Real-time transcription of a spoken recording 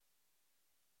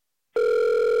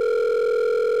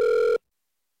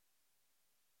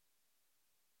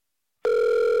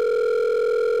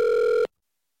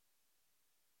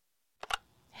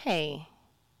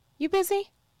busy?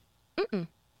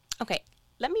 Okay,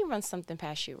 let me run something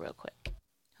past you real quick.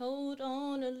 Hold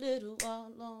on a little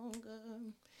while longer.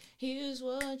 Here's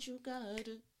what you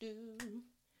gotta do.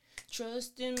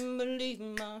 Trust and believe,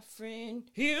 my friend.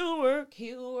 He'll work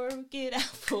it out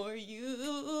for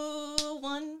you.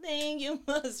 One thing you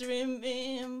must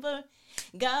remember: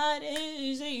 God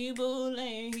is able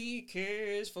and He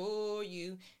cares for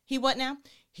you. He what now?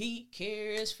 He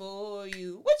cares for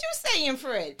you. What you saying,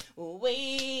 Fred?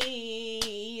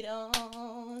 Wait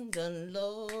on the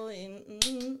Lord.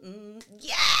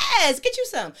 Yes, get you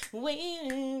some.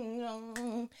 Wait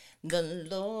on the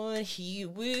Lord. He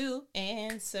will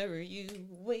answer you.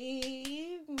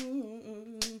 Wait.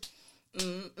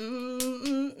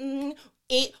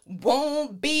 It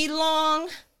won't be long.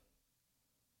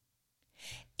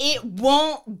 It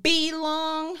won't be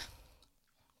long.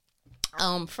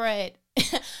 Fred,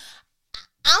 I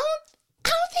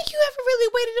don't think you ever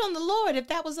really waited on the Lord if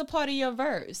that was a part of your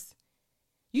verse.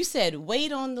 You said,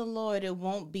 wait on the Lord, it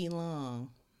won't be long.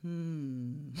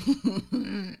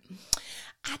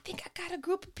 I think I got a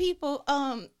group of people,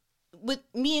 with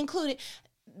me included,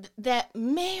 that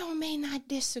may or may not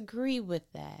disagree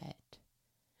with that.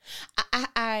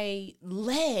 I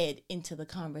led into the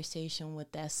conversation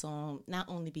with that song, not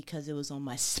only because it was on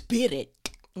my spirit,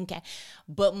 okay,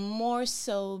 but more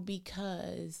so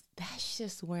because that's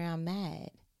just where I'm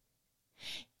at.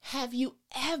 Have you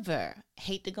ever,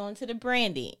 hate to go into the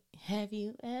Brandy, have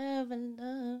you ever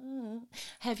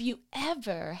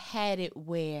had it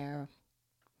where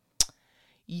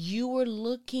you were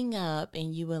looking up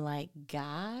and you were like,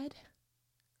 God,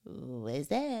 who is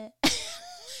that?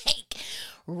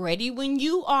 Ready when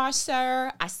you are,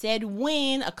 sir. I said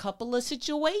when a couple of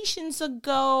situations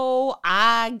ago.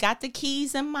 I got the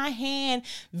keys in my hand,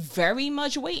 very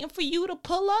much waiting for you to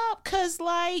pull up, because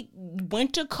like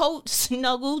winter coat,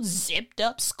 snuggled, zipped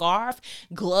up, scarf,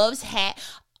 gloves, hat.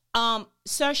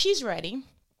 Sir, she's ready.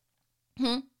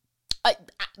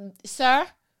 Sir,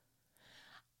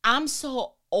 I'm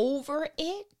so over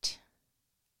it.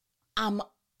 I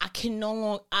can no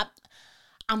longer.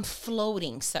 I'm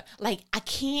floating, sir. Like, I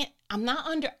can't, I'm not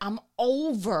under, I'm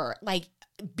over, like,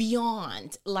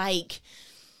 beyond, like,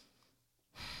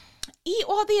 eat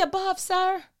all the above,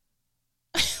 sir.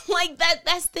 Like,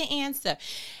 that's the answer.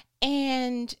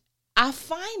 And I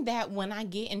find that when I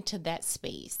get into that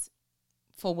space,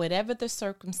 for whatever the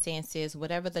circumstance is,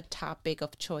 whatever the topic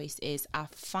of choice is, I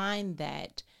find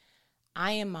that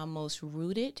I am my most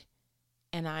rooted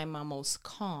and I am my most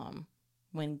calm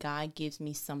when God gives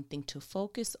me something to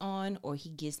focus on, or He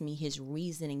gives me His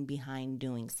reasoning behind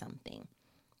doing something.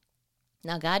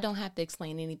 Now, God don't have to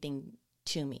explain anything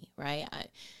to me, right?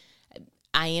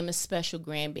 I am a special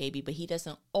grandbaby, but He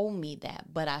doesn't owe me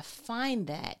that. But I find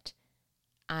that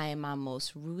I am my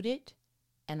most rooted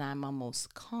and I'm my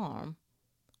most calm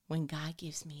when God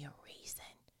gives me a reason.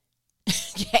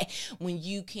 Okay, when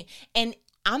you can, and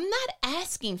I'm not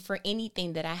asking for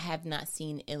anything that I have not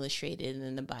seen illustrated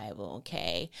in the Bible,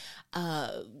 okay?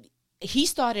 He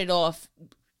started off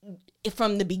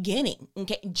from the beginning,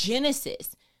 okay?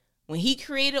 Genesis. When He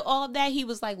created all of that, He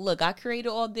was like, look, I created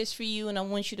all this for you, and I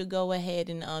want you to go ahead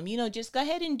and, just go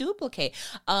ahead and duplicate.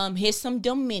 Here's some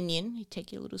dominion. You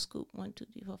take your little scoop, 1, 2,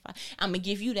 3, 4, 5. I'm going to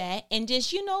give you that. And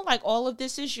just, like all of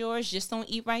this is yours. Just don't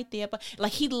eat right there. But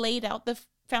like He laid out the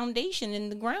foundation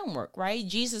and the groundwork, right?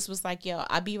 Jesus was like, yo,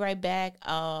 I'll be right back.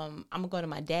 I'm gonna go to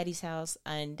my daddy's house,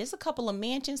 and there's a couple of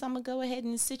mansions I'm gonna go ahead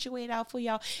and situate out for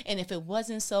y'all. And if it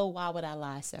wasn't so, why would I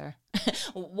lie, sir?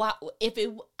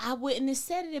 I wouldn't have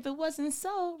said it if it wasn't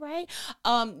so, right?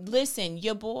 Listen,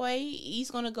 your boy, he's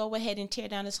gonna go ahead and tear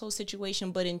down this whole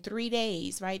situation, but in 3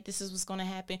 days, right, this is what's gonna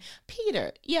happen.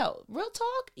 Peter, yo, real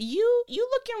talk, you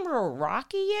looking real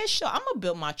rocky-ish, so I'm gonna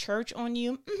build my church on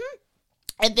you.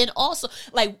 And then also,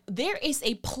 like, there is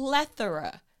a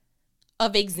plethora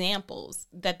of examples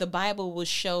that the Bible will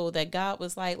show that God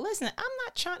was like, listen, I'm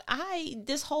not trying, I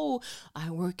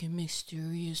work in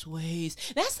mysterious ways.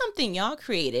 That's something y'all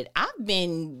created. I've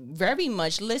been very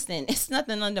much, listen, it's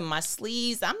nothing under my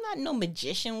sleeves. I'm not no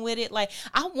magician with it. Like,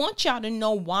 I want y'all to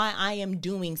know why I am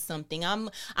doing something. I'm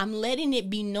letting it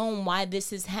be known why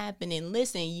this is happening.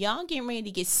 Listen, y'all getting ready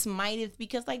to get smited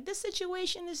because, like, this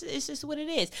situation is just what it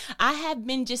is. I have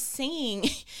been just saying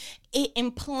it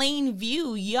in plain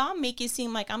view. Y'all make it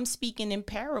seem like I'm speaking in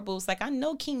parables. Like, I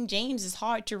know King James is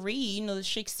hard to read, the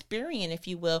Shakespearean, if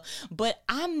you will, but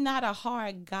I'm not a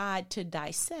hard God to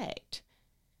dissect.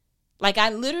 Like, I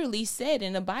literally said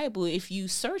in the Bible, if you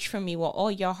search for me with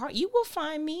all your heart, you will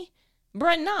find me.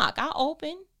 Bruh, knock, I'll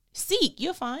open. Seek,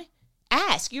 you'll find.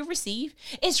 Ask, you receive.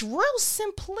 It's real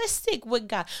simplistic with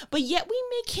God, but yet we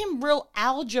make him real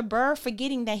algebra,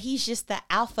 forgetting that he's just the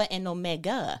Alpha and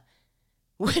Omega.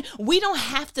 We don't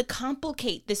have to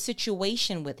complicate the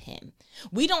situation with him.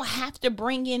 We don't have to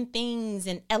bring in things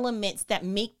and elements that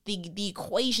make the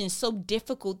equation so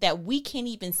difficult that we can't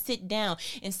even sit down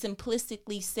and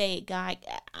simplistically say, God,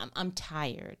 I'm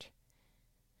tired.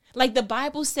 Like the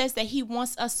Bible says that he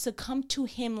wants us to come to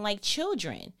him like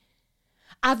children.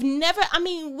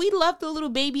 We love the little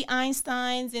baby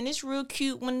Einsteins, and it's real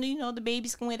cute when, the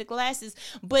babies can wear the glasses,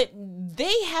 but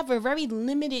they have a very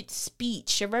limited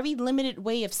speech, a very limited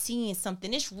way of seeing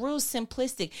something. It's real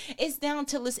simplistic. It's down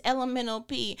to this elemental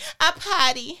P. I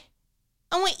potty.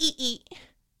 I want to eat.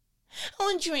 I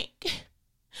want to drink.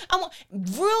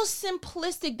 Real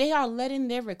simplistic. They are letting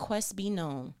their requests be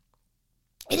known.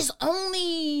 It is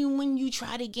only when you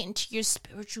try to get into your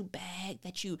spiritual bag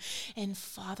that and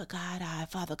Father God,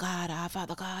 Father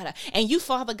God, and you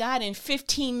Father God in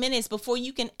 15 minutes before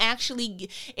you can actually,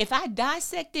 if I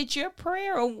dissected your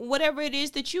prayer or whatever it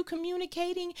is that you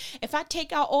communicating, if I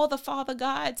take out all the Father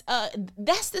Gods,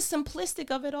 that's the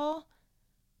simplistic of it all.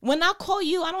 When I call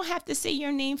you, I don't have to say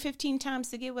your name 15 times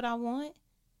to get what I want.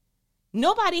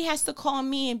 Nobody has to call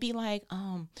me and be like,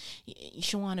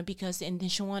 Shawana, because, and then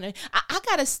Shawana, I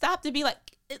got to stop to be like,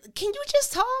 can you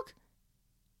just talk?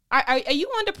 Are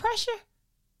you under pressure?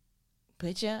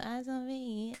 Put your eyes on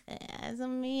me,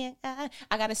 I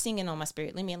got to sing it on my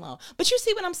spirit. Leave me alone. But you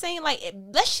see what I'm saying? Like,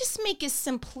 let's just make it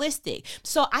simplistic.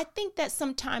 So I think that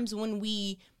sometimes when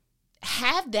we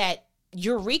have that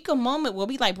eureka moment, we'll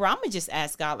be like, bro, I'm gonna just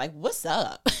ask God, like, what's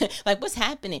up? Like, what's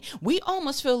happening? We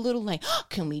almost feel a little like, oh,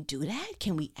 can we do that?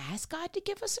 Can we ask God to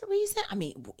give us a reason? I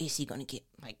mean, is he gonna get,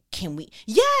 like, can we?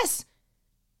 Yes.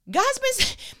 God's been,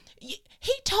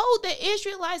 he told the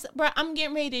Israelites, bro, I'm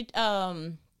getting ready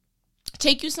to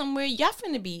take you somewhere. Y'all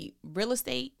finna be real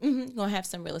estate. Gonna have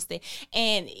some real estate,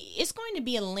 and it's going to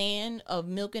be a land of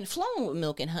milk and flowing with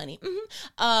milk and honey.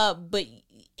 But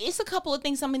it's a couple of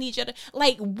things I'm gonna need you to,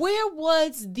 like, where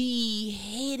was the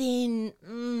hidden,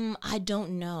 I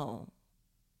don't know.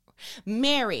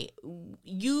 Mary,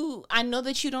 I know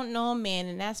that you don't know a man,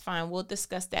 and that's fine. We'll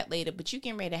discuss that later, but you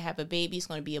getting ready to have a baby. It's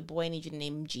going to be a boy. I need you to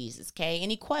name him Jesus, okay?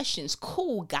 Any questions?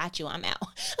 Cool, got you. I'm out.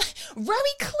 Very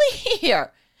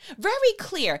clear. Very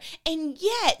clear. And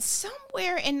yet,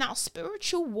 somewhere in our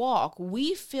spiritual walk,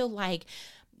 we feel like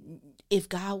if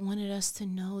God wanted us to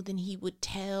know, then he would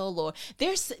tell, or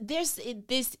there's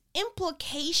this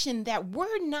implication that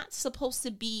we're not supposed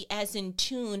to be as in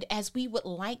tuned as we would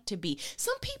like to be.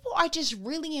 Some people are just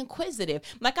really inquisitive.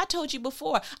 Like I told you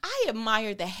before, I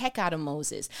admire the heck out of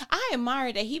Moses. I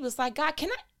admire that he was like, God, can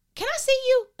I see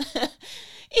you?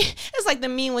 It's like the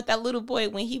meme with that little boy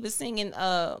when he was singing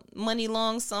Money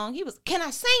Long song. He was, can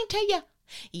I sing to you?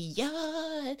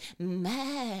 You're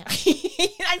mad.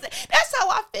 That's how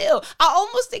I feel. I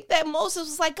almost think that Moses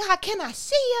was like, God, can I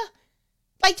see you?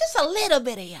 Like just a little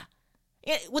bit of you.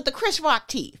 With the Chris Rock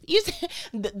teeth. You see,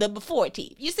 the before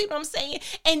teeth. You see what I'm saying?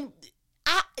 And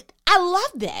I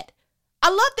love that. I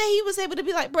love that he was able to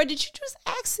be like, bro, did you just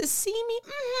ask to see me?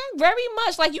 Very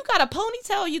much. Like, you got a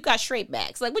ponytail, you got straight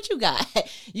backs. Like, what you got?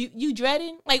 You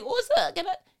dreading? Like, what's up?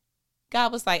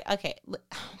 God was like, okay, look.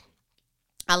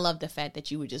 I love the fact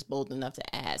that you were just bold enough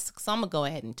to ask. So I'm going to go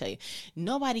ahead and tell you,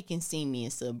 nobody can see me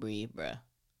and still breathe, bro.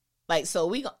 Like, so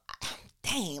we go,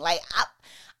 dang, like,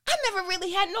 I never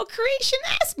really had no creation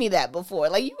ask me that before.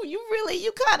 Like,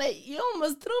 you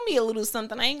almost threw me a little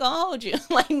something. I ain't going to hold you.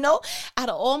 Like, no, out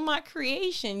of all my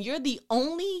creation, you're the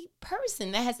only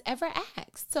person that has ever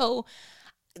asked. So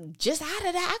just out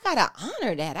of that, I got to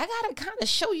honor that. I got to kind of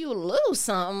show you a little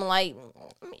something, like,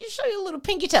 let me show you a little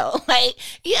pinky toe. Like,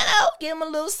 give him a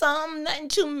little something, nothing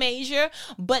too major.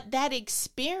 But that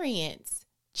experience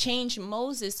changed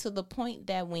Moses to the point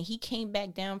that when he came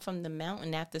back down from the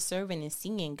mountain after serving and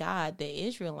seeing God, the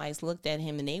Israelites looked at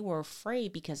him and they were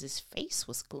afraid because his face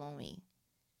was glowing.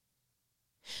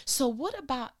 So what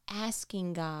about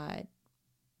asking God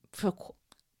for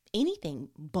anything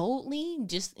boldly,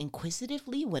 just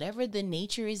inquisitively, whatever the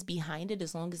nature is behind it,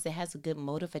 as long as it has a good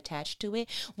motive attached to it?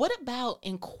 What about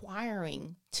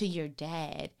inquiring to your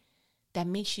dad that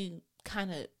makes you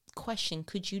kind of question,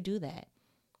 could you do that?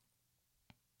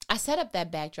 I set up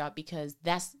that backdrop because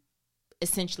that's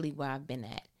essentially where I've been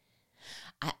at.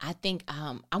 I think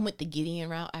I went the Gideon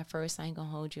route at first. I ain't gonna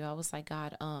hold you. I was like,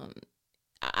 God, I'm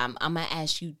gonna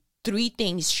ask you 3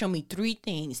 things. Show me 3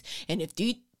 things. And if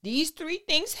these 3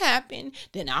 things happen,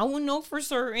 then I will know for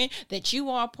certain that you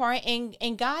are a part.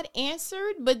 And God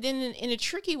answered, but then in a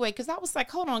tricky way, because I was like,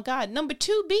 hold on, God, number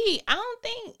 2B, I don't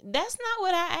think that's not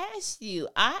what I asked you.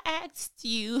 I asked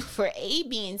you for A,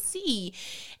 B, and C,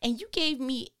 and you gave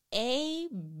me A,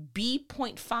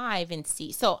 B.5, and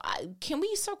C. So can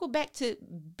we circle back to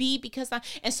B? Because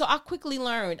so I quickly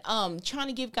learned, trying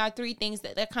to give God 3 things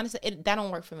that kind of, that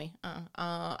don't work for me.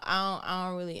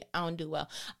 I don't do well.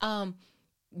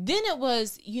 Then it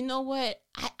was, you know what?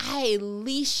 I at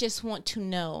least just want to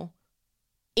know,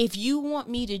 if you want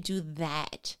me to do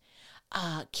that,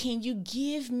 can you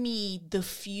give me the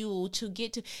fuel to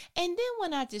get to? And then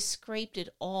when I just scraped it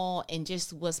all and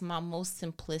just was my most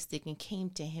simplistic and came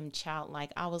to him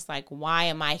childlike, I was like, why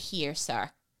am I here,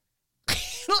 sir?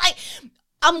 Like,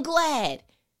 I'm glad.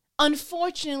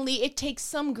 Unfortunately, it takes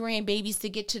some grandbabies to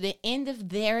get to the end of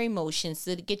their emotions,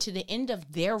 to get to the end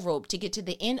of their rope, to get to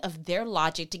the end of their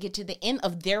logic, to get to the end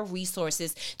of their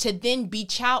resources, to then be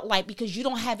childlike, because you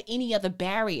don't have any other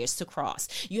barriers to cross.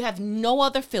 You have no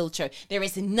other filter. There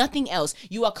is nothing else.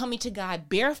 You are coming to God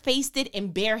barefaced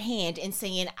and bare hand and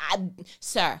saying,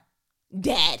 sir,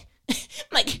 dad,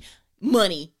 like,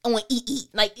 money, I want to eat.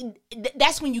 Like,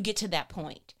 that's when you get to that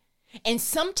point. And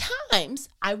sometimes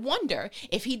I wonder,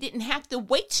 if he didn't have to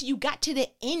wait till you got to the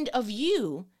end of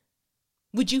you,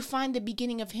 would you find the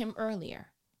beginning of him earlier?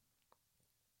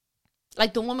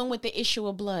 Like the woman with the issue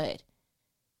of blood.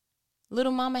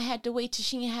 Little mama had to wait till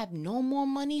she didn't have no more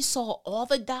money, saw all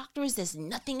the doctors, there's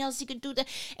nothing else he could do.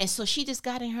 And so she just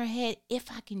got in her head,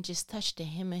 if I can just touch the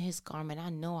hem of his garment, I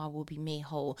know I will be made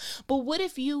whole. But what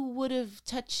if you would have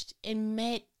touched and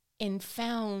met and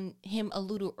found him a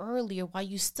little earlier, while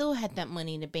you still had that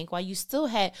money in the bank, while you still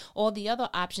had all the other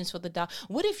options for the dog?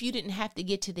 What if you didn't have to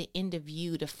get to the end of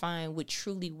you to find what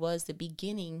truly was the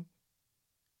beginning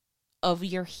of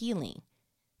your healing,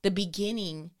 the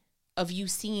beginning of you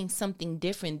seeing something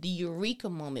different, the eureka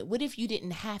moment? What if you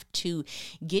didn't have to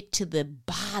get to the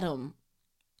bottom,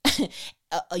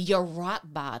 your rock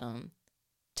bottom,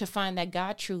 to find that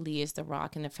God truly is the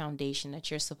rock and the foundation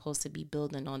that you're supposed to be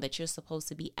building on, that you're supposed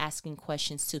to be asking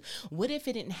questions to? What if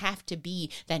it didn't have to be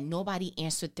that nobody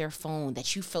answered their phone,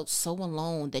 that you felt so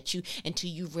alone, until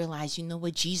you realize, you know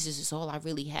what, Jesus is all I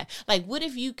really have? Like, what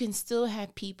if you can still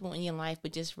have people in your life,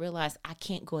 but just realize, I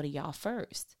can't go to y'all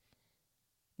first.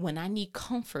 When I need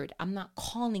comfort, I'm not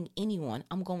calling anyone,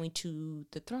 I'm going to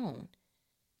the throne.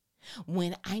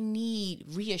 When I need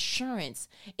reassurance,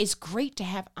 it's great to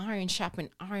have iron sharpen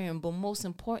iron, but most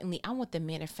importantly, I want the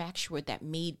manufacturer that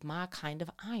made my kind of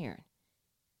iron.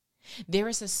 There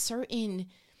is a certain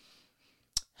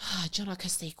je ne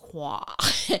sais quoi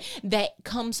that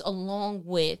comes along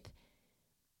with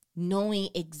knowing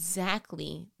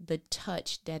exactly the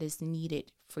touch that is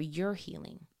needed for your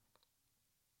healing.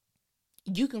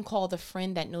 You can call the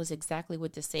friend that knows exactly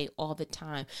what to say all the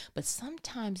time. But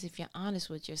sometimes, if you're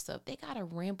honest with yourself, they got to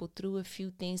ramble through a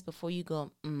few things before you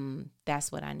go,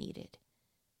 that's what I needed.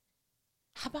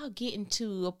 How about getting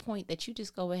to a point that you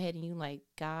just go ahead and you like,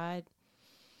 God,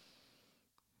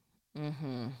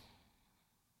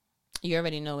 you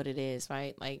already know what it is,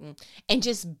 right? Like, and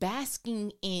just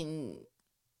basking in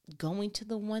going to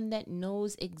the one that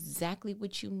knows exactly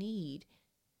what you need,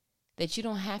 that you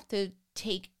don't have to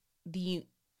take the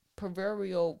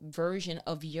proverbial version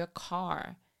of your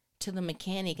car to the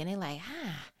mechanic and they're like,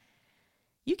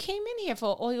 you came in here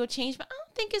for oil change, but I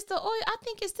don't think it's the oil. I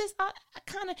think it's this. I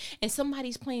kind of, and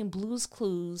somebody's playing Blue's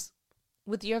Clues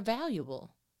with your valuable.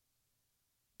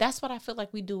 That's what I feel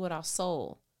like we do with our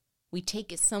soul. We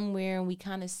take it somewhere and we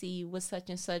kind of see what such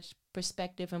and such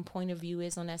perspective and point of view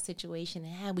is on that situation.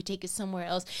 And we take it somewhere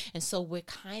else. And so we're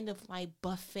kind of like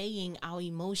buffeting our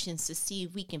emotions to see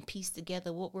if we can piece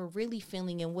together what we're really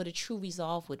feeling and what a true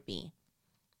resolve would be.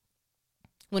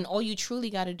 When all you truly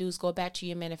got to do is go back to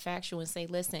your manufacturer and say,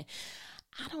 listen,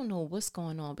 I don't know what's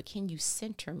going on, but can you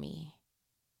center me?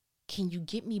 Can you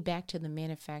get me back to the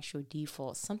manufacturer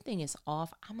default? Something is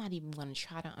off. I'm not even going to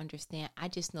try to understand. I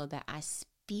just know that I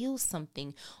feel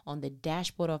something on the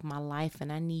dashboard of my life,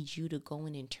 and I need you to go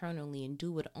in internally and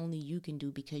do what only you can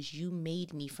do, because you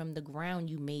made me from the ground.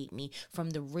 You made me from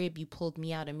the rib. You pulled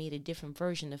me out and made a different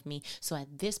version of me. So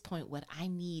at this point, what I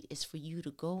need is for you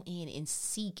to go in and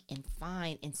seek and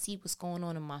find and see what's going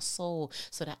on in my soul,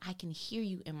 so that I can hear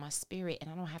you in my spirit and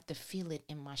I don't have to feel it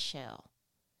in my shell.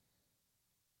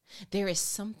 There is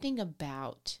something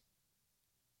about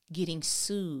getting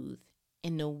soothed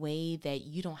in a way that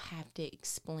you don't have to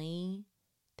explain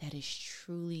that is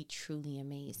truly, truly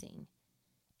amazing.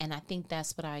 And I think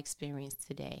that's what I experienced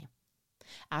today.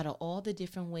 Out of all the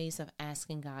different ways of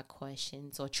asking God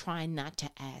questions or trying not to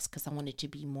ask because I wanted to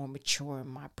be more mature in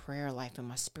my prayer life and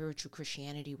my spiritual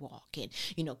Christianity walk. And,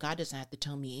 God doesn't have to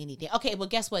tell me anything. Okay, well,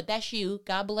 guess what? That's you.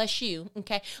 God bless you.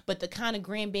 Okay. But the kind of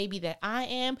grandbaby that I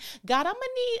am, God, I'm going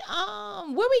to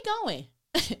need, where we going?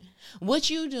 What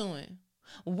you doing?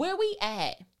 Where we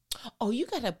at? Oh, you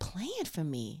got a plan for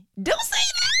me. Don't say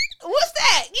that. What's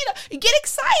that? Get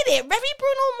excited. Reverend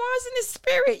Bruno Mars in the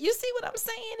spirit. You see what I'm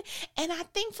saying? And I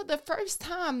think for the first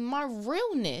time, my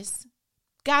realness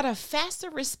got a faster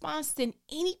response than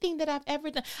anything that I've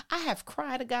ever done. I have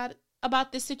cried to God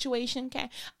about this situation. Okay.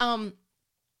 I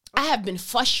have been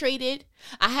frustrated.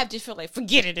 I have just felt like,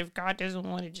 forget it. If God doesn't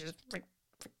want to, just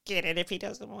forget it. If he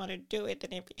doesn't want to do it,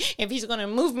 then if he's going to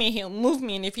move me, he'll move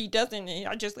me. And if he doesn't,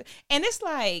 and it's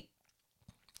like,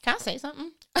 can I say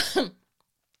something?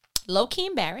 Low-key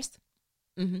embarrassed.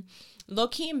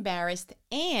 Low-key embarrassed.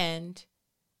 And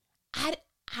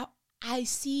I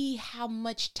see how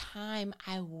much time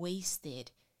I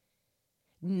wasted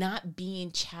not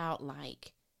being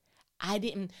childlike. I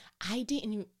didn't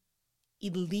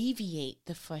alleviate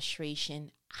the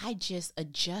frustration. I just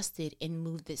adjusted and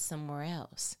moved it somewhere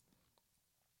else.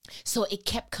 So it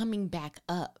kept coming back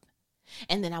up.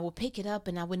 And then I would pick it up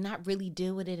and I would not really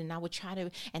deal with it. And I would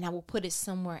and I would put it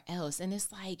somewhere else. And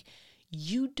it's like,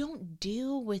 you don't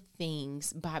deal with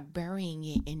things by burying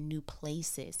it in new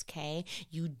places, okay?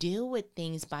 You deal with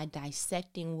things by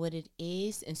dissecting what it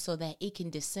is and so that it can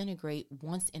disintegrate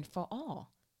once and for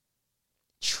all.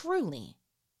 Truly.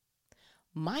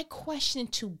 My question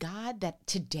to God that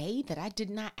I did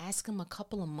not ask him a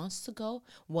couple of months ago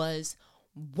was,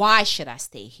 why should I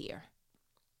stay here?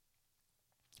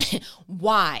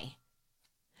 Why?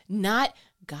 Not,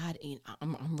 God,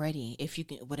 I'm ready. If you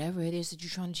can, whatever it is that you're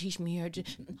trying to teach me here,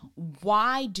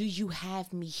 why do you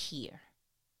have me here?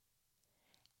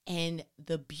 And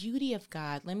the beauty of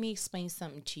God, let me explain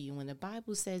something to you. When the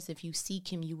Bible says if you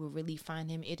seek him, you will really find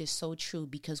him, it is so true.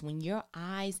 Because when your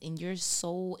eyes and your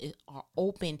soul are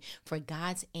open for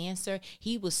God's answer,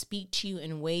 he will speak to you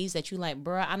in ways that you like,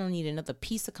 bruh, I don't need another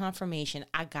piece of confirmation.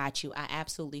 I got you. I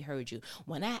absolutely heard you.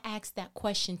 When I asked that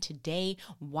question today,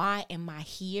 why am I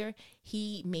here?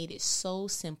 He made it so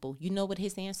simple. You know what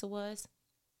his answer was?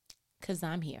 Because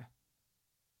I'm here.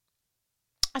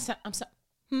 I'm sorry.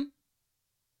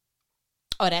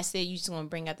 Oh, that's it. You just want to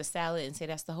bring out the salad and say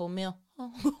that's the whole meal?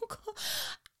 Oh,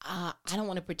 I don't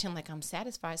want to pretend like I'm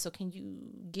satisfied. So can you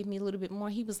give me a little bit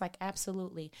more? He was like,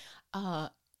 absolutely.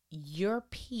 Your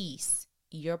peace,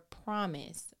 your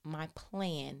promise, my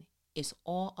plan is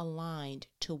all aligned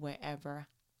to wherever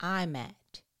I'm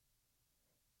at.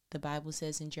 The Bible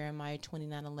says in Jeremiah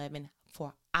 29:11,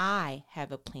 for I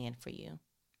have a plan for you.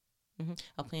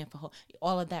 A plan for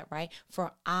all of that, right?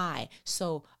 For I.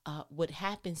 So what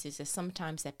happens is that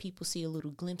sometimes that people see a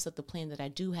little glimpse of the plan that I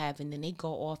do have, and then they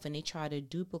go off and they try to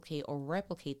duplicate or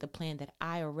replicate the plan that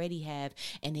I already have,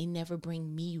 and they never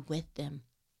bring me with them.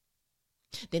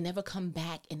 They never come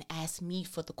back and ask me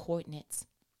for the coordinates.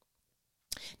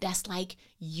 That's like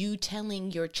you telling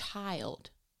your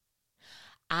child,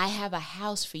 I have a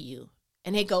house for you.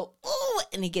 And they go, ooh,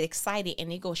 and they get excited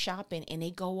and they go shopping and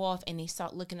they go off and they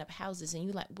start looking up houses. And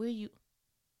you're like, where you?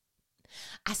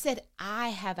 I said, I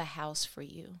have a house for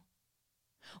you,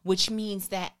 which means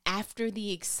that after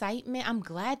the excitement, I'm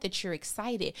glad that you're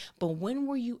excited. But when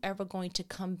were you ever going to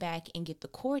come back and get the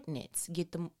coordinates,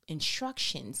 get the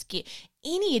instructions, get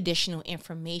any additional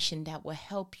information that will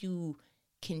help you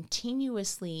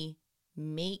continuously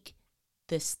make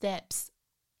the steps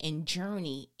and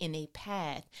journey in a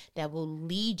path that will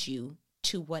lead you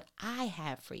to what I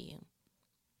have for you?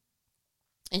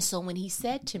 And so when he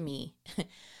said to me,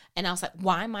 and I was like,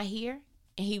 why am I here?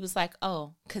 And he was like,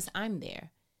 oh, because I'm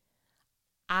there.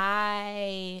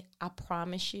 I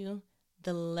promise you,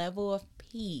 the level of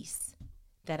peace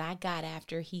that I got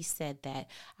after he said that,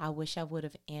 I wish I would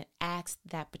have asked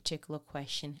that particular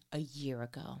question a year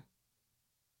ago.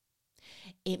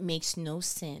 It makes no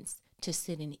sense to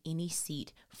sit in any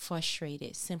seat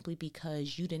frustrated simply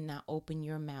because you did not open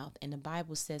your mouth. And the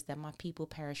Bible says that my people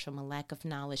perish from a lack of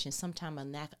knowledge. And sometimes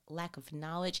a lack of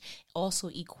knowledge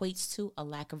also equates to a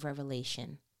lack of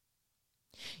revelation.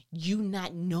 You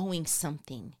not knowing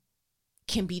something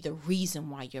can be the reason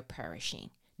why you're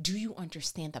perishing. Do you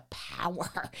understand the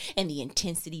power and the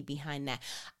intensity behind that?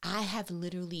 I have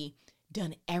literally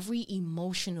done every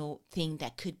emotional thing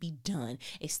that could be done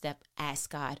except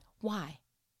ask God, why?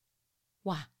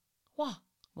 Why?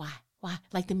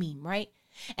 Like the meme, right?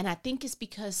 And I think it's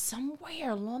because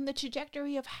somewhere along the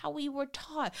trajectory of how we were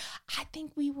taught, I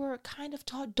think we were kind of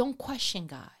taught, don't question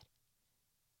God.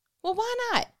 Well, why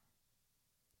not?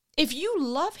 If you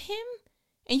love him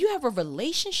and you have a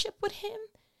relationship with him,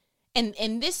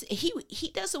 and this he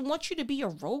doesn't want you to be a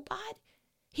robot.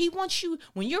 He wants you,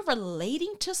 when you're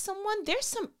relating to someone, there's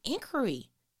some inquiry.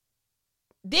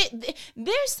 There's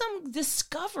some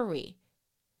discovery.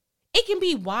 It can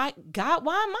be, why, God,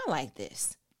 why am I like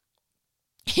this?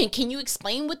 And can you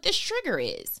explain what this trigger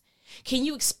is? Can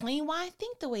you explain why I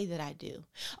think the way that I do?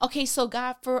 Okay, so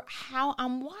God, for how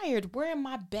I'm wired, where am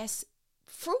I best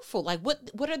fruitful? Like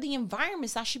what are the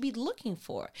environments I should be looking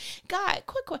for? God,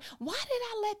 quick, why did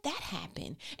I let that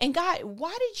happen? And God,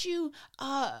 why did you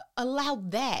allow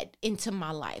that into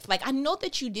my life? Like, I know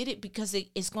that you did it because it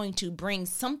is going to bring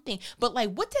something, but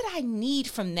like, what did I need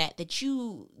from that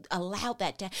you allowed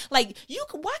that to, like,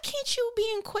 why can't you be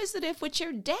inquisitive with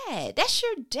your dad? That's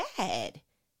your dad.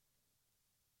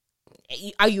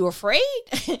 Are you afraid?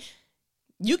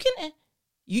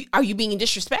 Are you being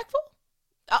disrespectful?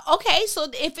 Okay, so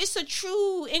if it's a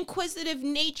true inquisitive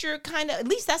nature kind of, at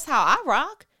least that's how I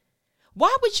rock.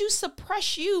 Why would you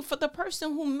suppress you for the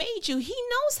person who made you? He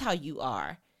knows how you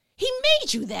are. He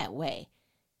made you that way.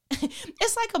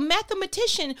 It's like a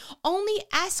mathematician only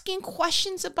asking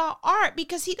questions about art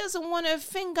because he doesn't want to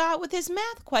offend God with his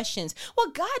math questions.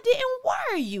 Well, God didn't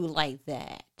wire you like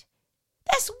that.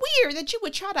 That's weird that you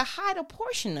would try to hide a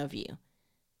portion of you.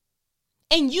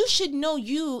 And you should know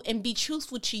you and be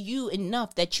truthful to you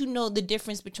enough that you know the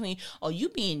difference between, oh, you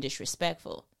being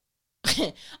disrespectful,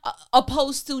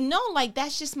 opposed to, no, like,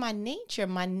 that's just my nature.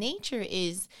 My nature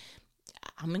is,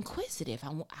 I'm inquisitive.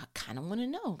 I kind of want to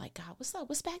know, like, God, what's up?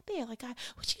 What's back there? Like, God,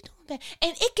 what you doing back?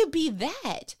 And it could be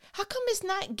that. How come it's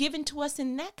not given to us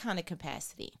in that kind of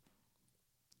capacity?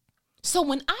 So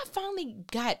when I finally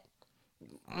got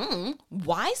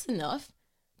wise enough,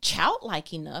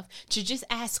 childlike enough to just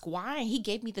ask why, and he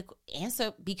gave me the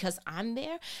answer because I'm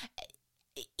there.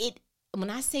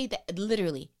 When I say that,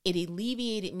 literally, it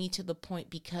alleviated me to the point,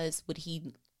 because what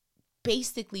he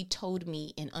basically told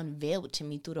me and unveiled to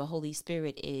me through the Holy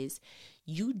Spirit is,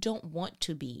 you don't want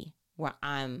to be where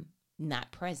I'm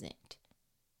not present.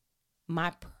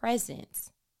 My presence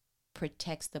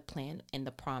protects the plan and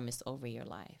the promise over your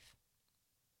life.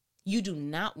 You do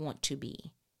not want to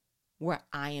be where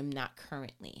I am not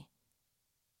currently.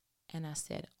 And I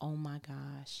said, oh my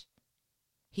gosh.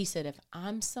 He said, if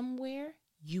I'm somewhere,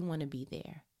 you want to be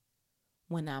there.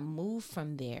 When I move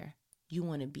from there, you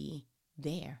want to be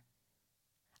there.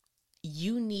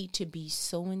 You need to be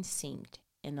so in sync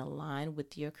and aligned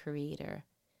with your Creator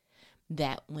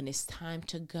that when it's time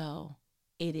to go,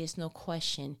 it is no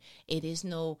question. It is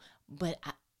no, but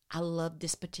I love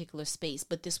this particular space.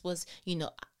 But this was,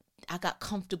 I got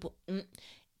comfortable.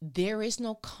 There is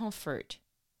no comfort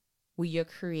where your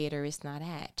Creator is not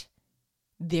at.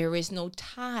 There is no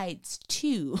tides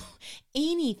to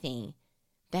anything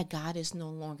that God is no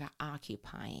longer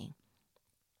occupying.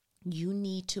 You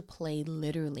need to play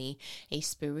literally a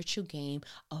spiritual game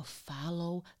of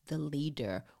follow the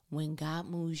leader. When God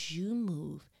moves, you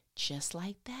move just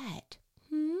like that.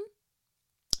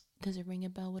 Does it ring a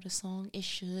bell with a song? It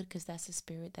should, because that's the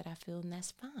spirit that I feel, and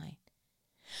that's fine.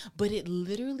 But it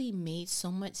literally made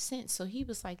so much sense. So he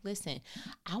was like, listen,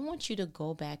 I want you to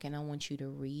go back and I want you to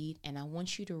read, and I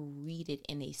want you to read it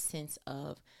in a sense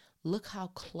of, look how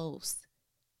close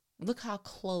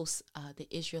the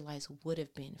Israelites would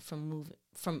have been from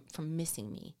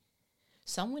missing me.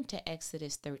 So I went to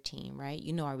Exodus 13, right?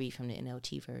 I read from the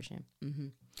NLT version.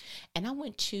 And I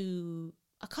went to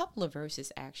a couple of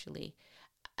verses actually,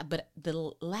 but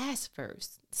the last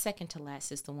verse, second to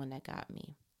last, is the one that got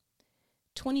me.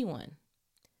 21,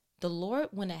 the Lord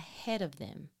went ahead of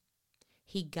them.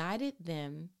 He guided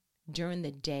them during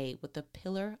the day with a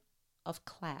pillar of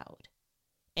cloud,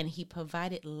 and he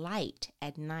provided light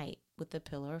at night with a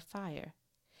pillar of fire.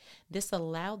 This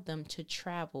allowed them to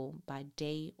travel by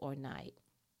day or night.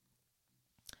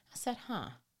 I said,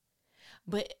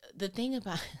 But the thing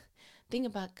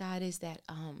about God is that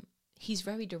he's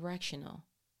very directional.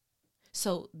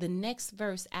 So the next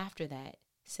verse after that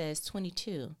says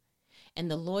 22, and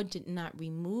the Lord did not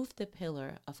remove the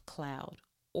pillar of cloud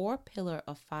or pillar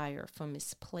of fire from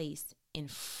its place in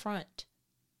front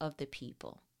of the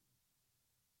people.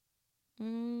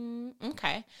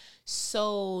 Okay.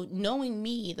 So knowing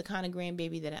me, the kind of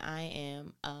grandbaby that I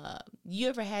am, you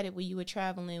ever had it where you were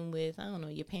traveling with, I don't know,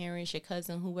 your parents, your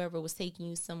cousin, whoever was taking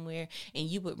you somewhere, and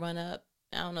you would run up,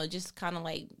 I don't know, just kind of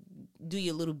like do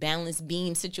your little balance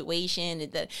beam situation,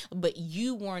 but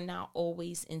you were not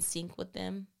always in sync with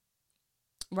them?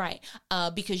 Right.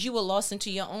 Because you were lost into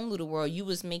your own little world. You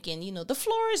was making, the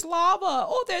floor is lava.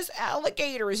 Oh, there's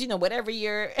alligators, whatever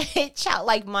your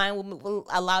childlike mind will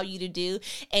allow you to do.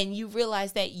 And you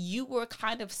realize that you were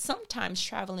kind of sometimes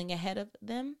traveling ahead of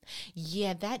them.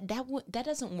 Yeah, that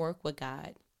doesn't work with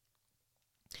God.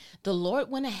 The Lord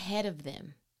went ahead of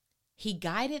them. He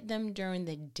guided them during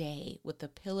the day with a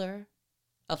pillar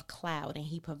of cloud, and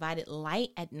he provided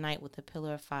light at night with a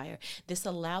pillar of fire. This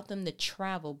allowed them to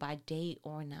travel by day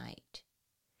or night.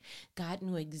 God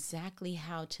knew exactly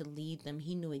how to lead them.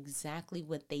 He knew exactly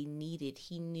what they needed.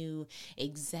 He knew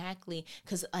exactly,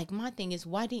 because my thing is,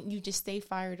 why didn't you just stay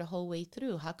fire the whole way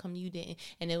through? How come you didn't?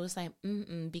 And it was like,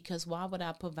 because why would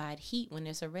I provide heat when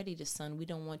there's already the sun? We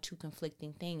don't want two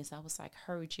conflicting things. I was like,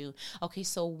 heard you. Okay,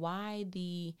 so why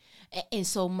and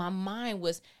so my mind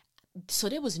was, so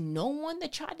there was no one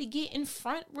that tried to get in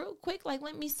front real quick, like,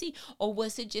 let me see? Or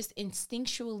was it just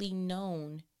instinctually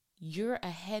known, you're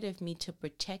ahead of me to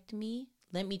protect me?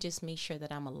 Let me just make sure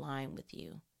that I'm aligned with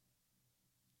you.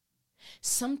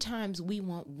 Sometimes we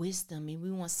want wisdom and we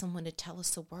want someone to tell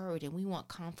us a word and we want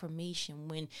confirmation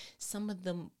when some of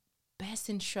the best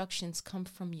instructions come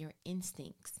from your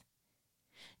instincts.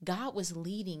 God was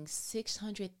leading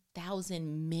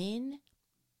 600,000 men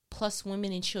plus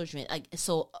women and children,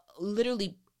 so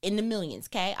literally in the millions.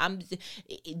 Okay,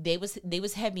 they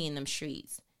was heavy in them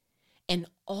streets, and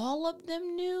all of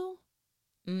them knew,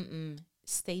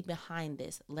 stay behind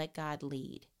this, let God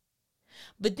lead.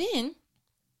 But then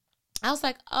I was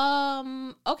like,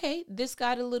 okay, this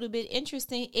got a little bit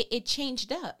interesting. It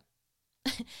changed up.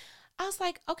 I was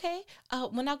like, okay,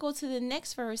 when I go to the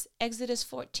next verse, Exodus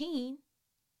 14,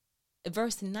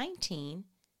 verse 19,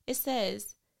 it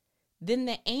says, then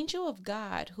the angel of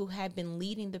God who had been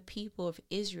leading the people of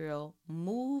Israel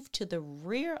moved to the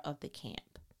rear of the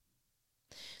camp.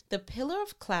 The pillar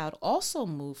of cloud also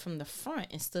moved from the front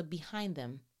and stood behind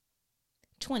them.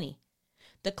 20.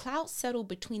 The cloud settled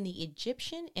between the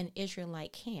Egyptian and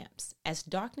Israelite camps. As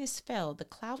darkness fell, the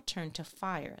cloud turned to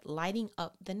fire, lighting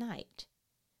up the night.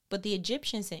 But the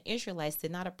Egyptians and Israelites did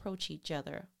not approach each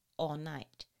other all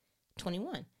night.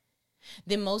 21.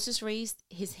 Then Moses raised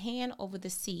his hand over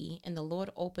the sea, and the Lord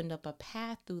opened up a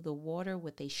path through the water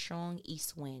with a strong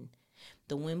east wind.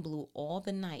 The wind blew all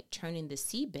the night, turning the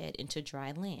seabed into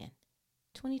dry land.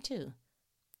 22.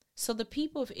 So the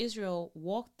people of Israel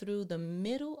walked through the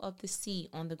middle of the sea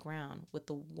on the ground with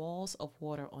the walls of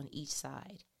water on each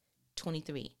side.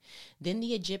 23. Then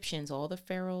the Egyptians, all the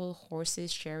Pharaoh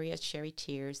horses, chariots,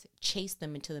 charioteers, chased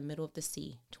them into the middle of the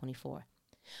sea. 24.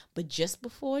 But just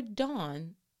before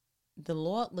dawn, the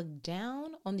Lord looked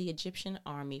down on the Egyptian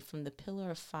army from the pillar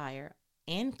of fire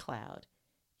and cloud,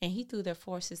 and he threw their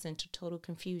forces into total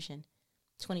confusion.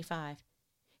 25.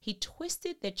 He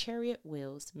twisted their chariot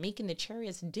wheels, making the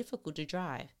chariots difficult to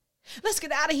drive. Let's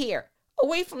get out of here,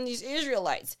 away from these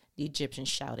Israelites, the Egyptians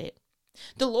shouted.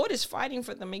 The Lord is fighting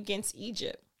for them against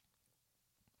Egypt.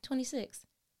 26.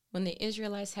 When the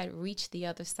Israelites had reached the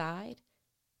other side,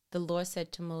 the Lord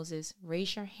said to Moses,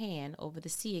 raise your hand over the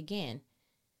sea again.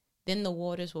 Then the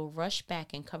waters will rush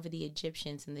back and cover the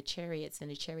Egyptians and the chariots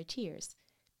and the charioteers.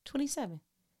 27.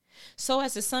 So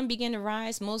as the sun began to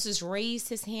rise, Moses raised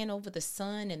his hand over the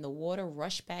sun, and the water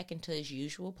rushed back into its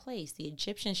usual place. The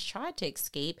Egyptians tried to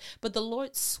escape, but the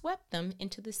Lord swept them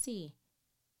into the sea.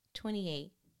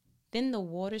 28. Then the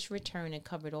waters returned and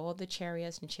covered all the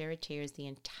chariots and charioteers, the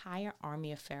entire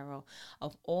army of Pharaoh.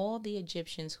 Of all the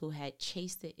Egyptians who had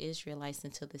chased the Israelites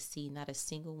into the sea, not a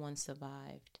single one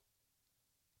survived.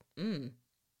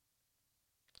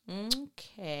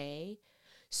 Okay.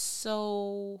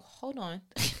 So hold on.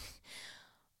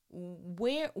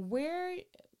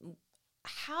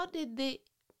 How did the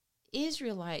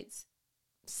Israelites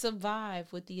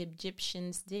survive what the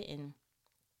Egyptians didn't?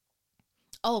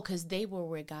 Oh, because they were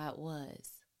where God was.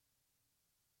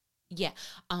 Yeah.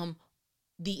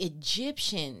 The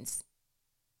Egyptians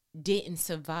didn't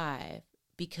survive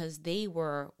because they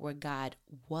were where God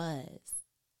was.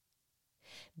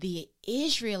 The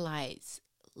Israelites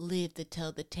lived to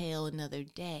tell the tale another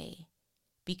day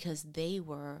because they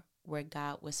were where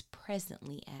God was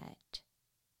presently at.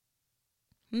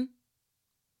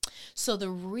 So the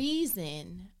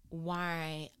reason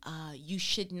why you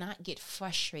should not get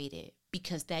frustrated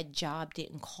because that job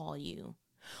didn't call you,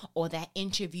 or that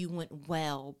interview went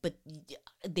well, but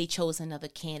they chose another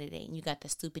candidate and you got the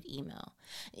stupid email.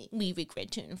 We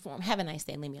regret to inform. Have a nice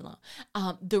day. Leave me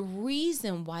alone. The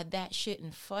reason why that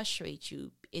shouldn't frustrate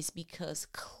you is because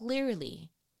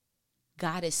clearly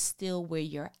God is still where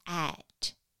you're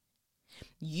at.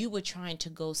 You were trying to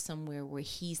go somewhere where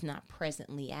he's not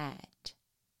presently at.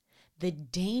 The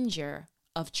danger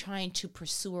of trying to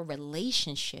pursue a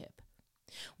relationship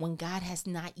when God has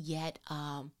not yet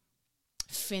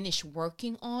finished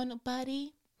working on a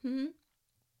buddy.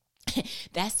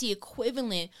 That's the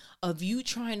equivalent of you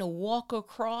trying to walk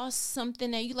across something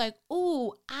that you like,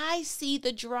 ooh, I see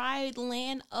the dry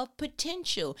land of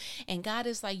potential. And God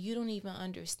is like, you don't even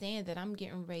understand that I'm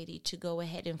getting ready to go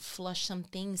ahead and flush some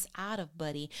things out of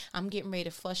buddy. I'm getting ready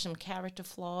to flush some character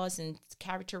flaws and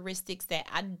characteristics that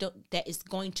that is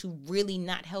going to really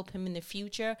not help him in the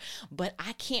future. But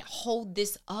I can't hold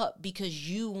this up because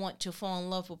you want to fall in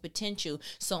love with potential.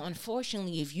 So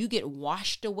unfortunately, if you get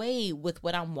washed away with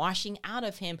what I'm washing out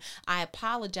of him, I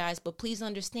apologize, but please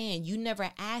understand, you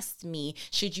never asked me,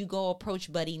 should you go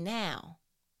approach buddy now?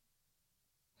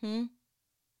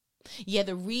 Yeah,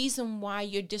 the reason why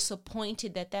you're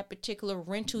disappointed that particular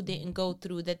rental didn't go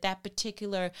through, that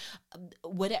particular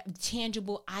whatever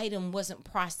tangible item wasn't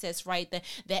processed right,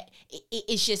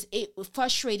 it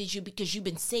frustrated you because you've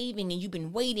been saving and you've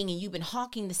been waiting and you've been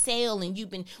hawking the sale and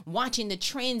you've been watching the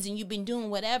trends and you've been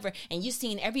doing whatever, and you're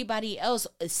seeing everybody else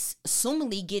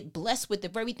assumingly get blessed with the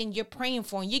very thing you're praying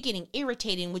for, and you're getting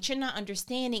irritated. And what you're not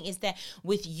understanding is that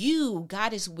with you,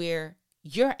 God is where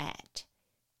you're at.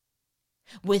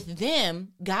 With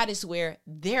them, God is where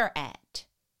they're at.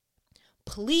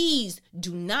 Please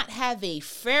do not have a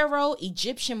Pharaoh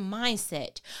Egyptian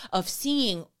mindset of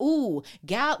seeing, ooh,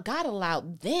 God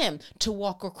allowed them to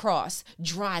walk across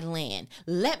dry land.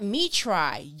 Let me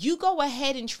try. You go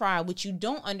ahead and try. What you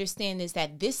don't understand is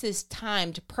that this is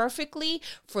timed perfectly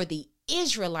for the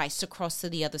Israelites to cross to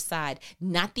the other side,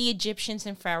 not the Egyptians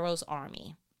and Pharaoh's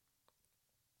army.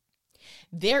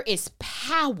 There is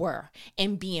power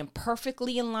in being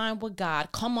perfectly in line with God.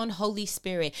 Come on, Holy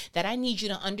Spirit, that I need you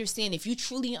to understand. If you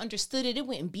truly understood it, it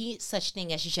wouldn't be such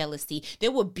thing as jealousy.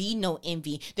 There would be no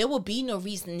envy. There would be no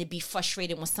reason to be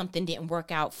frustrated when something didn't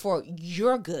work out for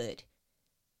your good.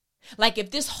 Like if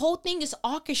this whole thing is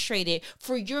orchestrated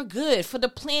for your good, for the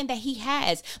plan that he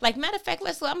has. Like matter of fact,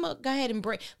 I'm going to go ahead and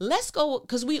let's go,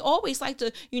 because we always like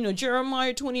to,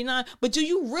 Jeremiah 29. But do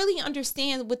you really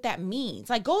understand what that means?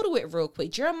 Like go to it real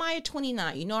quick. Jeremiah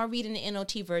 29. I read in the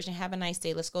NLT version. Have a nice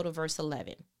day. Let's go to verse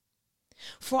 11.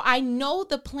 For I know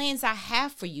the plans I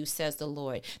have for you, says the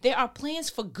Lord. They are plans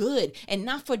for good and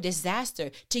not for disaster,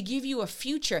 to give you a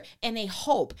future and a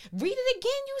hope. Read it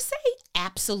again, you say?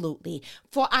 Absolutely.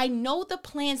 For I know the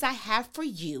plans I have for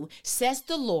you, says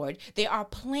the Lord. They are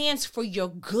plans for your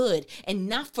good and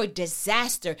not for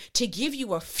disaster, to give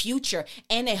you a future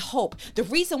and a hope. The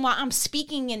reason why I'm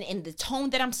speaking in the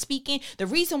tone that I'm speaking, the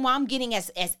reason why I'm getting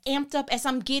as amped up as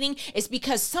I'm getting is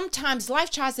because sometimes life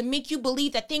tries to make you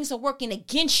believe that things are working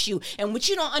against you, and what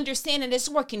you don't understand that it's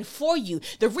working for you.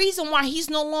 The reason why he's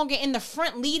no longer in the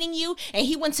front leading you and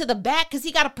he went to the back, because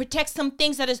he got to protect some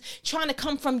things that is trying to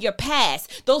come from your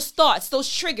past, those thoughts,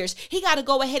 those triggers. He got to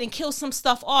go ahead and kill some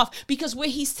stuff off, because where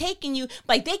he's taking you,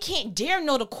 like they can't dare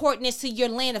know the coordinates to your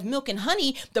land of milk and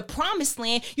honey, the promised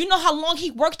land. You know how long he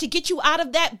worked to get you out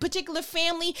of that particular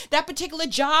family, that particular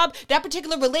job, that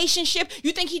particular relationship.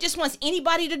 You think he just wants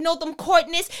anybody to know them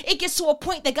coordinates? It gets to a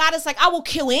point that God is like, I will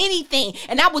kill anything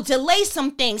and I will delay some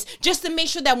things just to make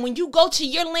sure that when you go to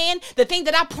your land, the thing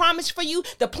that I promised for you,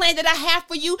 the plan that I have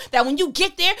for you, that when you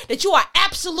get there, that you are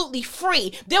absolutely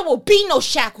free. There will be no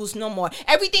shackles no more.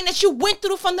 Everything that you went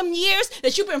through from them years,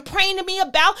 that you've been praying to me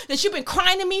about, that you've been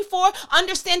crying to me for,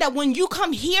 understand that when you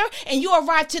come here and you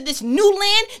arrive to this new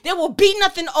land, there will be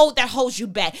nothing old that holds you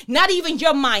back, not even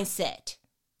your mindset.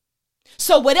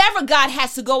 So whatever God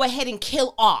has to go ahead and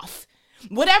kill off,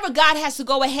 whatever God has to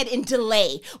go ahead and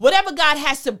delay, whatever God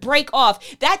has to break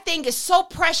off, that thing is so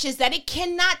precious that it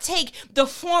cannot take the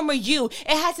former you.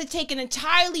 It has to take an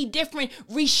entirely different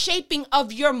reshaping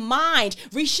of your mind,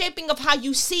 reshaping of how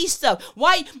you see stuff.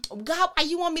 Why, God, why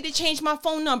you want me to change my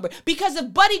phone number? Because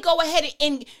if buddy go ahead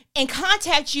and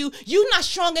contact you, you're not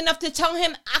strong enough to tell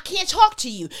him, I can't talk to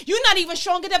you. You're not even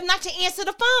strong enough not to answer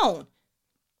the phone.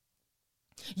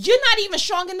 You're not even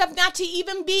strong enough not to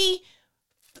even be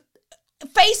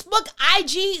Facebook,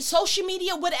 IG, social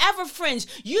media, whatever, friends.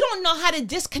 You don't know how to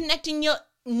disconnect in your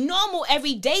normal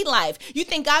everyday life. You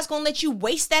think God's going to let you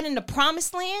waste that in the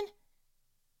promised land?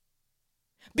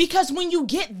 Because when you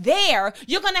get there,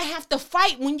 you're going to have to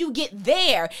fight when you get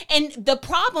there. And the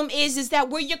problem is that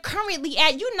where you're currently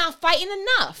at, you're not fighting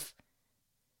enough.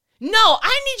 No,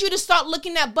 I need you to start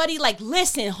looking at buddy like,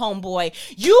 listen, homeboy,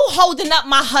 you holding up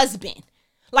my husband.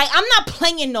 Like, I'm not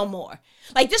playing no more.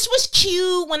 Like, this was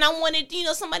cute when I wanted,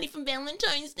 somebody from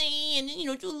Valentine's Day and,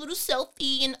 do a little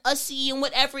selfie and ussy and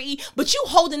whatever. But you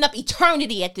holding up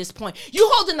eternity at this point. You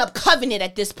holding up covenant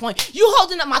at this point. You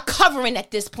holding up my covering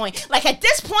at this point. Like, at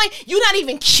this point, you're not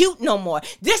even cute no more.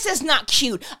 This is not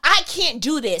cute. I can't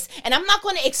do this. And I'm not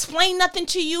going to explain nothing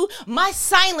to you. My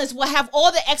silence will have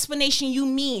all the explanation you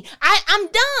mean. I'm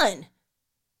done.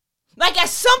 Like, at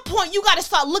some point, you got to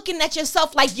start looking at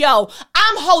yourself like, yo,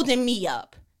 I'm holding me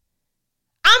up.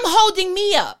 I'm holding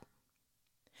me up.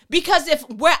 Because if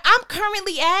where I'm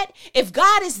currently at, if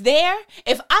God is there,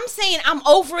 if I'm saying I'm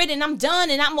over it and I'm done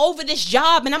and I'm over this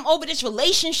job and I'm over this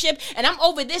relationship and I'm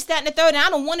over this, that, and the third, and I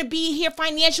don't want to be here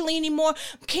financially anymore,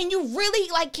 can you really,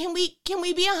 can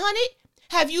we be 100?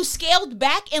 Have you scaled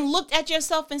back and looked at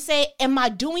yourself and say, am I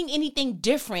doing anything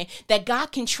different that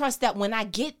God can trust that when I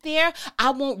get there,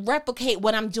 I won't replicate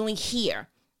what I'm doing here?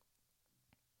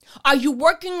 Are you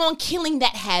working on killing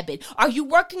that habit? Are you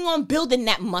working on building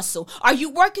that muscle? Are you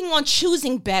working on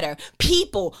choosing better?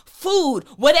 People, food,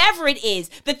 whatever it is,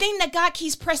 the thing that God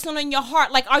keeps pressing on your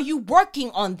heart, are you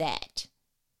working on that?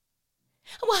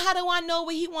 Well, how do I know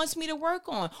what he wants me to work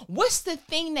on? What's the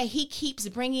thing that he keeps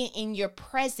bringing in your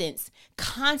presence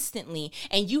constantly,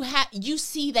 and you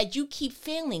see that you keep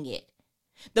failing it?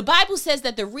 The Bible says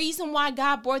that the reason why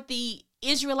God brought the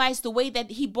Israelites the way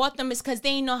that he brought them is because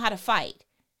they didn't know how to fight.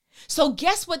 So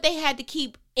guess what they had to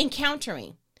keep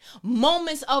encountering?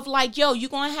 Moments of yo, you're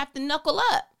going to have to knuckle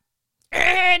up.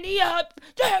 And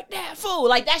that fool.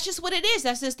 That's just what it is.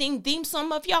 That's just theme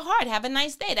song of your heart. Have a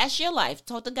nice day. That's your life.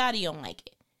 Talk to God, you don't like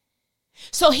it.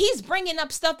 So he's bringing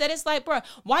up stuff that is bro,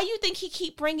 why you think he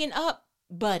keep bringing up,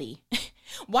 buddy?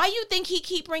 Why you think he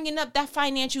keep bringing up that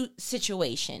financial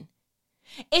situation?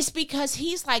 It's because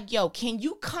he's yo, can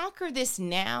you conquer this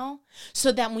now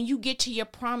so that when you get to your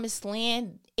promised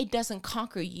land, it doesn't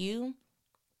conquer you?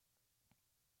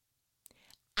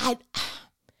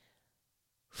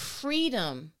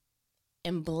 Freedom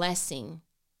and blessing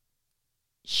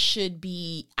should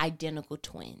be identical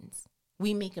twins.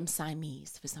 We make them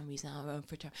Siamese for some reason. I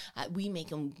don't know, we make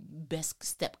them best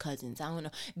step cousins. I don't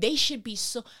know. They should be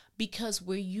so, because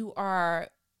where you are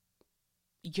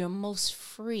your most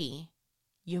free,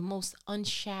 your most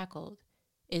unshackled,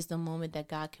 is the moment that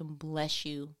God can bless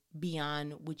you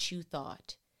beyond what you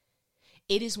thought.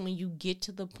 It is when you get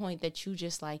to the point that you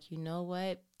just you know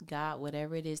what, God,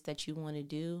 whatever it is that you want to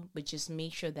do, but just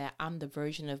make sure that I'm the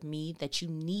version of me that you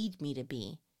need me to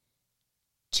be,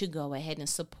 to go ahead and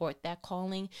support that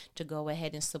calling, to go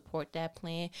ahead and support that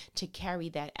plan, to carry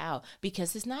that out.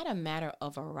 Because it's not a matter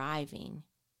of arriving.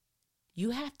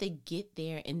 You have to get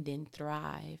there and then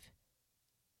thrive.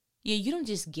 Yeah, you don't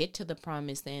just get to the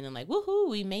promised land and woohoo,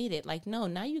 we made it. No,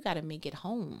 now you got to make it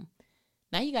home.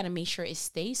 Now you got to make sure it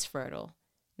stays fertile.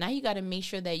 Now you got to make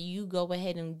sure that you go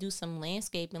ahead and do some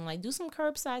landscaping, do some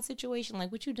curbside situation.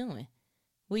 What you doing?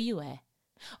 Where you at?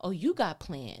 Oh, you got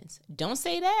plans. Don't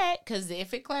say that, because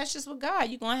if it clashes with God,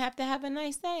 you're going to have a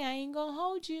nice day. I ain't going to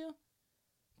hold you.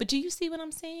 But do you see what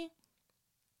I'm saying?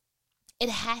 It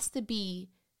has to be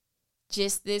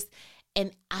just this.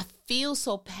 And I feel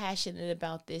so passionate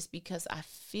about this because I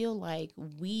feel like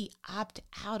we opt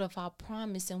out of our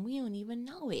promise and we don't even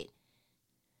know it.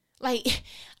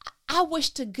 I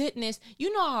wish to goodness,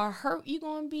 you know how hurt you're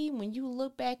going to be when you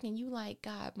look back and you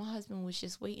God, my husband was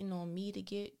just waiting on me to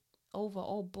get over.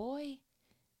 Oh, boy.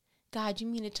 God, you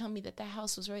mean to tell me that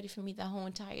house was ready for me the whole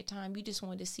entire time? You just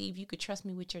wanted to see if you could trust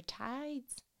me with your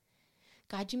tithes?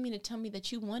 God, you mean to tell me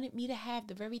that you wanted me to have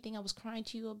the very thing I was crying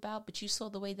to you about, but you saw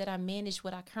the way that I managed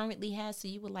what I currently have, so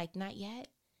you were not yet?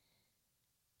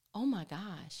 Oh, my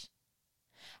gosh.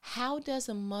 How does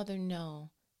a mother know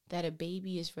that a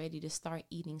baby is ready to start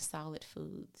eating solid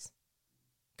foods?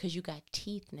 Because you got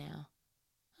teeth now.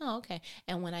 Oh, okay.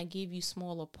 And when I give you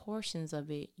smaller portions of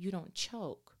it, you don't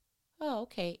choke. Oh,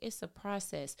 okay. It's a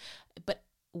process. But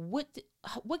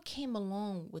what came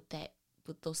along with that,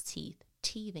 with those teeth?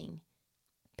 Teething,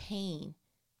 pain,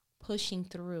 pushing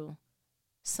through.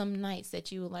 Some nights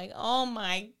that you were oh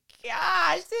my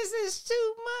gosh, this is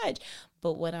too much.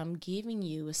 But what I'm giving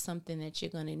you is something that you're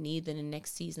going to need in the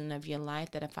next season of your life,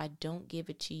 that if I don't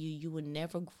give it to you, you will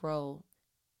never grow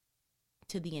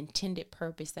to the intended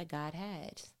purpose that God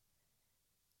has.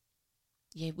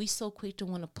 Yeah, we so quick to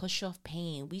want to push off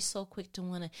pain. We so quick to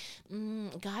want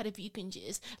to, God, if you can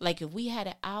just, if we had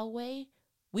it our way,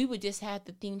 we would just have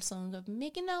the theme song of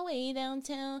making our way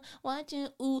downtown, watching,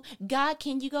 ooh, God,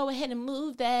 can you go ahead and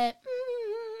move that?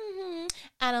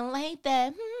 I don't like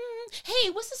that. Hey,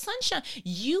 what's the sunshine?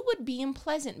 You would be in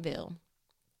Pleasantville.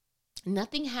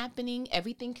 Nothing happening,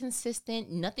 everything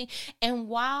consistent, nothing. And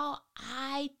while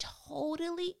I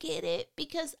totally get it,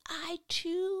 because I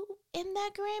too am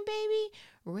that grandbaby,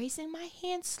 raising my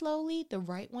hand slowly, the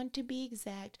right one to be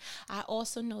exact, I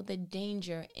also know the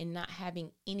danger in not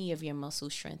having any of your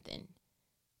muscles strengthened.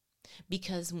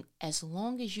 Because as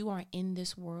long as you are in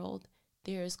this world,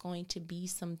 there is going to be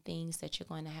some things that you're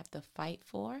going to have to fight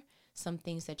for, some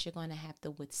things that you're going to have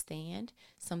to withstand,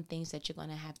 some things that you're going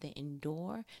to have to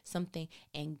endure,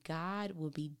 and God will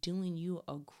be doing you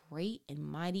a great and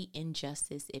mighty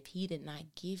injustice if he did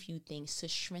not give you things to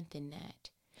strengthen that.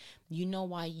 You know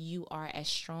why you are as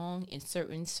strong in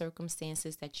certain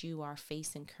circumstances that you are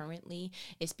facing currently?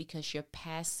 It's because your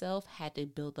past self had to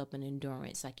build up an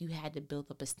endurance, like you had to build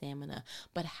up a stamina.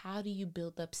 But how do you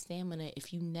build up stamina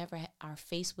if you never are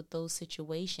faced with those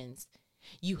situations?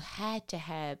 You had to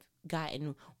have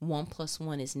gotten 1 +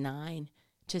 1 is 9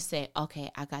 to say,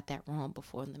 okay, I got that wrong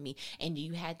before, and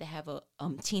you had to have a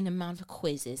umpteen amount of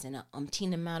quizzes and a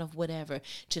umpteen amount of whatever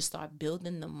to start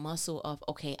building the muscle of,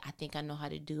 okay, I think I know how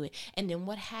to do it. And then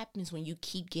what happens when you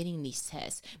keep getting these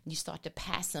tests? You start to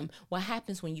pass them. What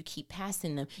happens when you keep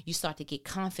passing them? You start to get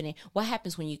confident. What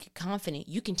happens when you get confident?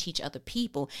 You can teach other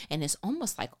people. And it's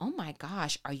almost like, oh my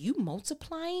gosh, are you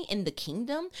multiplying in the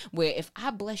kingdom where if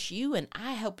I bless you and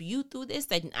I help you through this,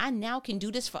 that I now can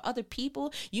do this for other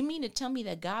people? You mean to tell me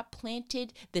that God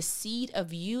planted the seed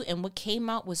of you and what came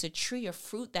out was a tree of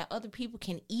fruit that other people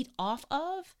can eat off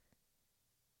of?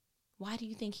 Why do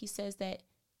you think he says that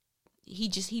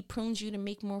he prunes you to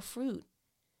make more fruit?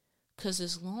 Because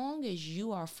as long as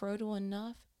you are fertile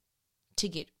enough to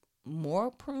get more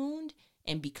pruned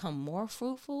and become more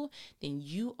fruitful, then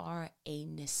you are a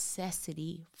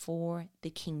necessity for the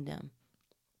kingdom.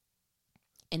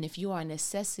 And if you are a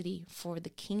necessity for the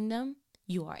kingdom,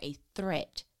 you are a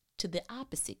threat to the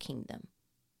opposite kingdom.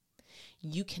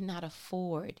 You cannot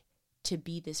afford to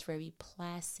be this very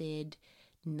placid,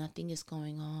 nothing is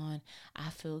going on, I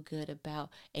feel good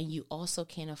about, and you also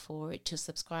can't afford to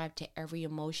subscribe to every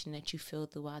emotion that you feel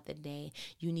throughout the day.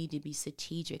 You need to be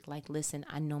strategic. Like, listen,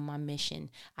 I know my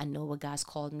mission. I know what God's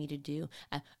called me to do.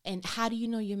 And how do you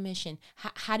know your mission?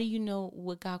 How do you know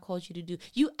what God called you to do?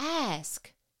 You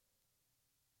ask.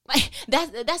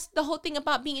 That's the whole thing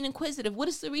about being inquisitive. What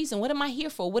is the reason? What am I here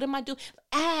for? What am I doing?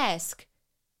 Ask,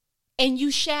 and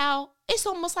you shall. It's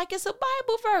almost like it's a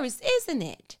Bible verse, isn't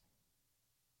it?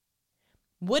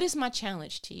 What is my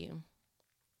challenge to you?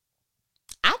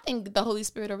 I think the Holy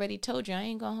Spirit already told you. I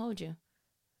ain't gonna hold you.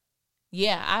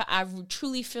 Yeah, I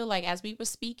truly feel like as we were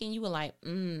speaking, you were like,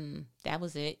 that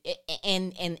was it.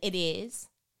 And it is.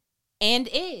 And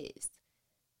is.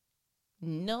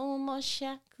 No more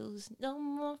shackles, no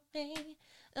more pain.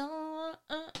 Oh,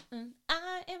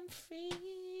 I am free.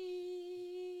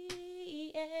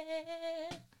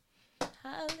 Yeah.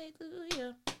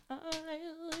 Hallelujah.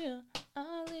 Hallelujah.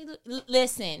 Hallelujah.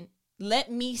 Listen,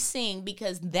 let me sing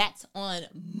because that's on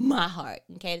my heart.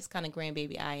 Okay, it's kind of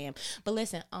grandbaby I am. But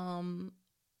listen,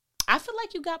 I feel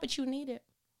like you got what you needed.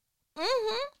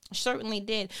 Certainly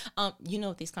did. You know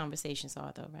what these conversations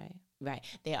are though, right? Right.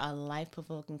 They are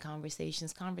life-provoking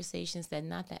conversations that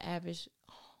not the average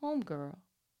homegirl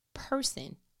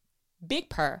person, big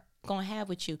purr, gonna have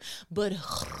with you. But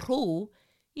who,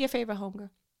 your favorite homegirl?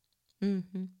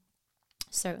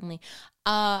 Certainly.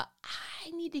 I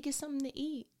need to get something to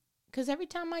eat. Because every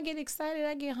time I get excited,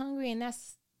 I get hungry. And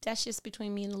that's just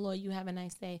between me and the Lord. You have a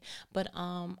nice day. But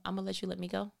I'm going to let me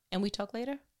go. And we talk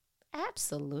later?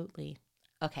 Absolutely.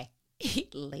 Okay.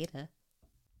 Later.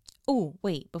 Oh,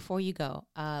 wait, before you go,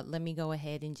 let me go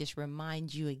ahead and just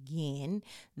remind you again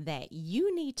that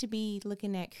you need to be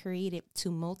looking at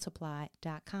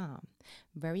created2multiply.com.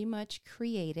 Very much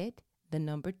created, the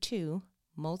number 2,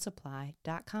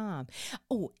 multiply.com.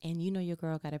 Oh, and you know your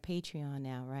girl got a Patreon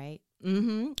now, right?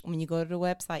 When you go to the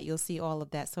website, you'll see all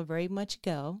of that. So very much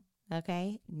go.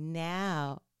 Okay.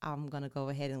 Now I'm going to go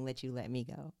ahead and let me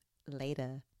go.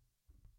 Later.